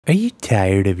Are you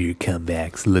tired of your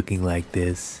comebacks looking like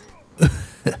this?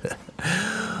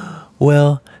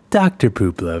 Well, Dr.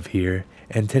 Pooplove here,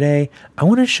 and today I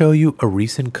want to show you a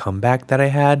recent comeback that I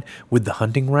had with the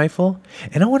hunting rifle,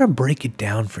 and I want to break it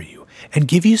down for you and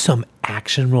give you some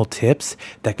actionable tips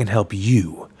that can help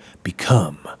you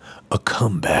become a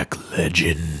comeback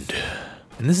legend.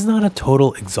 And this is not a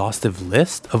total exhaustive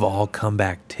list of all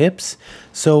comeback tips,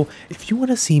 so if you want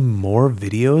to see more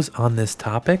videos on this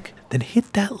topic, then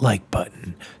hit that like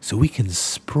button so we can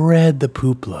spread the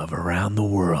poop love around the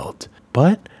world.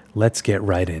 But let's get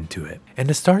right into it. And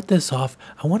to start this off,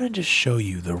 I want to just show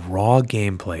you the raw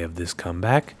gameplay of this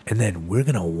comeback, and then we're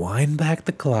going to wind back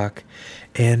the clock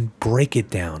and break it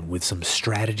down with some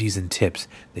strategies and tips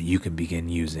that you can begin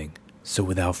using. So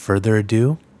without further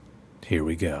ado, here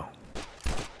we go.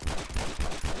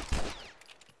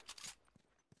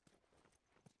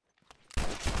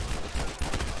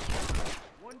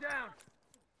 One down.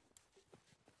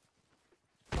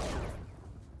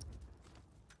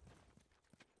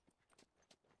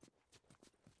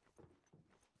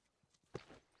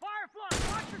 Firefly,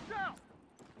 watch yourself.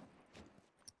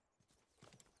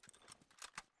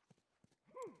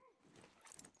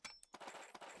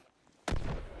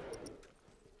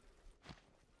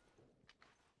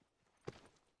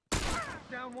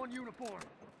 Down one uniform.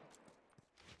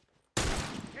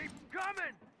 Keep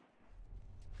coming.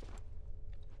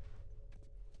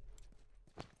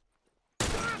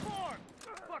 Uniform!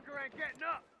 Fucker ain't getting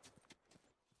up.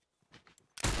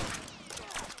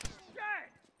 Dead!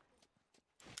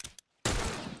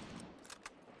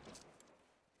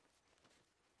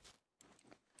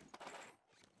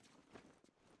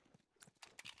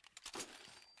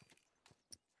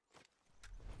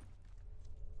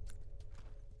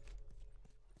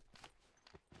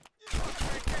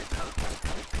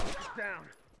 Down.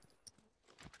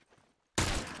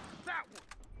 That one.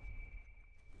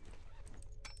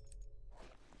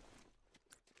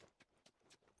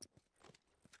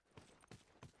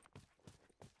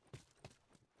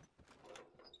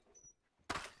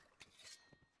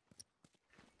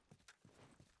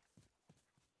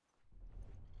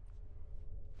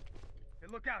 Hey,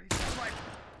 look out, he's got a rifle.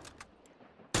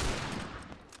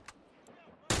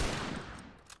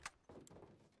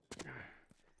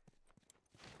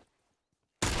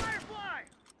 Firefly!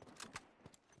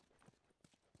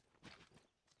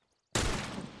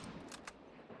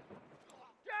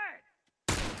 Dead!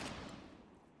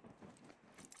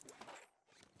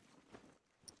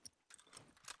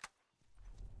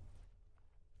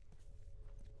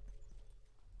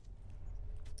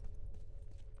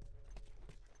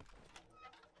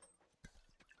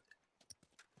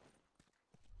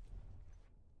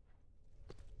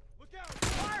 Look out!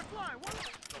 Firefly! What?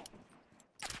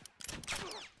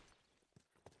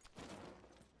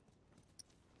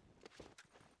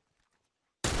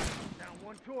 Down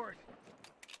one turret.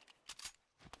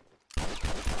 Those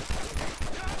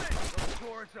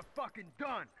turrets are fucking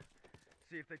done.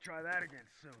 See if they try that again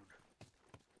soon.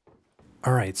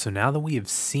 Alright, so now that we have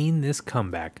seen this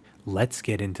comeback, let's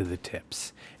get into the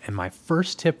tips. And my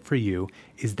first tip for you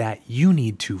is that you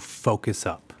need to focus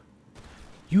up.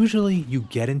 Usually you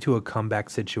get into a comeback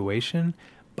situation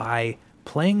by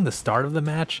playing the start of the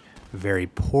match very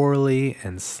poorly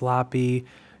and sloppy,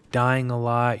 dying a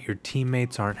lot, your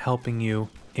teammates aren't helping you,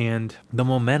 and the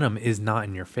momentum is not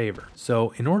in your favor.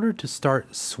 So in order to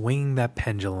start swinging that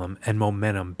pendulum and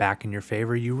momentum back in your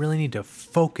favor, you really need to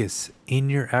focus in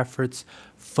your efforts,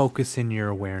 focus in your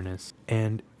awareness,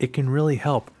 and it can really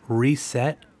help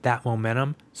reset that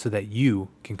momentum so that you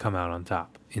can come out on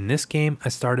top. In this game, I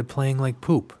started playing like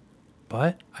poop,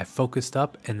 but I focused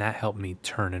up and that helped me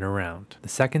turn it around. The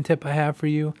second tip I have for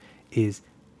you is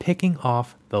picking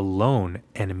off the lone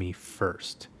enemy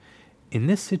first. In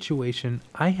this situation,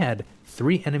 I had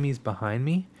 3 enemies behind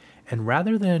me, and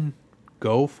rather than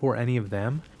go for any of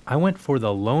them, I went for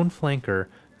the lone flanker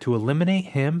to eliminate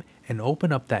him and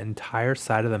open up that entire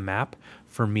side of the map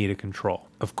for me to control.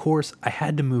 Of course, I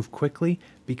had to move quickly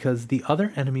because the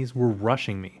other enemies were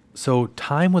rushing me. So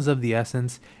time was of the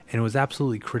essence, and it was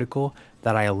absolutely critical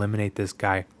that I eliminate this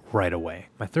guy right away.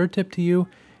 My third tip to you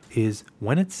is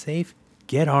when it's safe,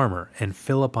 get armor and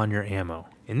fill up on your ammo.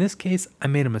 In this case, I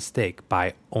made a mistake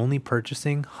by only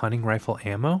purchasing hunting rifle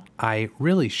ammo. I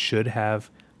really should have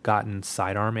gotten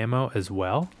sidearm ammo as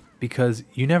well, because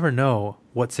you never know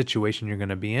what situation you're going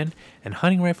to be in, and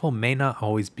hunting rifle may not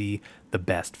always be the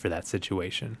best for that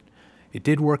situation. It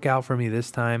did work out for me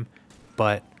this time,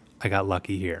 but I got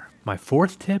lucky here. My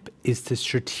fourth tip is to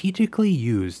strategically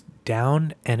use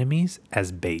downed enemies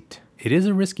as bait. It is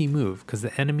a risky move because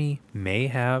the enemy may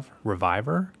have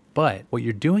reviver, But what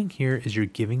you're doing here is you're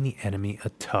giving the enemy a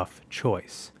tough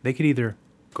choice. They could either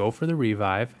go for the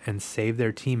revive and save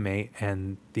their teammate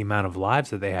and the amount of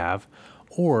lives that they have,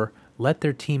 or let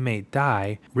their teammate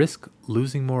die, risk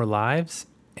losing more lives,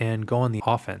 and go on the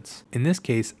offense. In this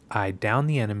case, I downed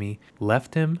the enemy,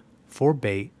 left him for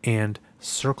bait, and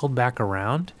circled back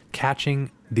around,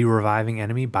 catching the reviving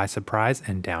enemy by surprise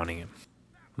and downing him.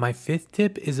 My fifth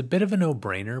tip is a bit of a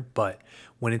no-brainer, but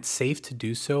when it's safe to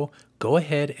do so, go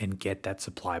ahead and get that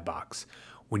supply box.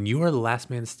 When you are the last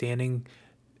man standing,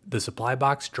 the supply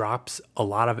box drops a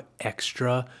lot of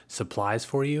extra supplies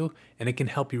for you, and it can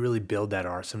help you really build that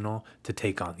arsenal to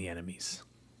take on the enemies.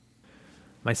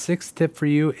 My sixth tip for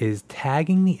you is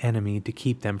tagging the enemy to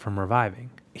keep them from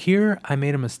reviving. Here, I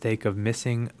made a mistake of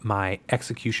missing my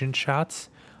execution shots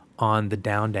on the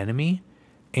downed enemy,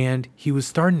 and he was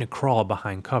starting to crawl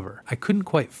behind cover. I couldn't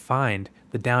quite find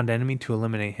the downed enemy to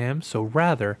eliminate him, so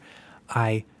rather,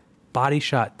 I body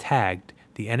shot tagged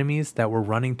the enemies that were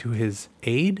running to his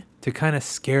aid to kind of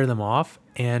scare them off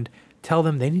and tell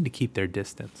them they need to keep their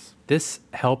distance. This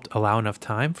helped allow enough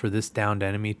time for this downed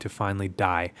enemy to finally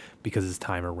die because his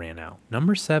timer ran out.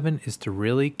 Number 7 is to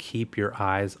really keep your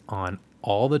eyes on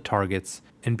all the targets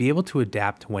and be able to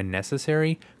adapt when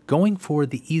necessary, going for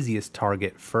the easiest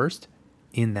target first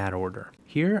in that order.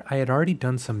 Here, I had already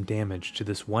done some damage to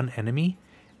this one enemy,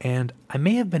 and I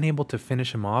may have been able to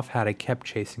finish him off had I kept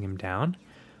chasing him down,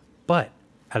 but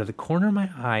out of the corner of my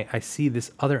eye, I see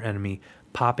this other enemy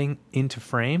popping into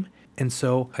frame, and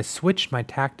so I switched my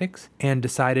tactics and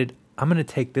decided I'm going to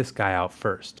take this guy out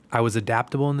first. I was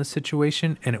adaptable in this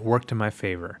situation, and it worked in my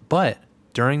favor. But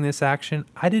during this action,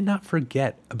 I did not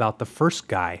forget about the first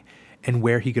guy and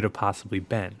where he could have possibly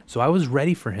been. So I was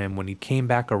ready for him when he came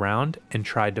back around and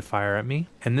tried to fire at me,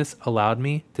 and this allowed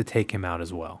me to take him out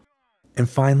as well. And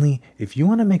finally, if you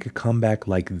want to make a comeback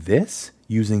like this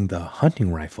using the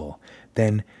hunting rifle,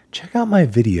 then check out my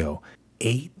video,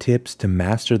 8 Tips to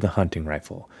Master the Hunting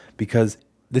Rifle, because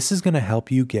this is going to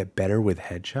help you get better with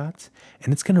headshots,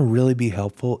 and it's going to really be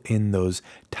helpful in those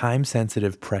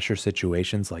time-sensitive pressure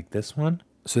situations like this one,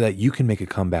 so that you can make a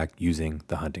comeback using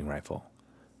the hunting rifle.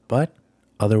 But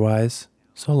otherwise,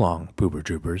 so long, Pooper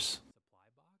Troopers.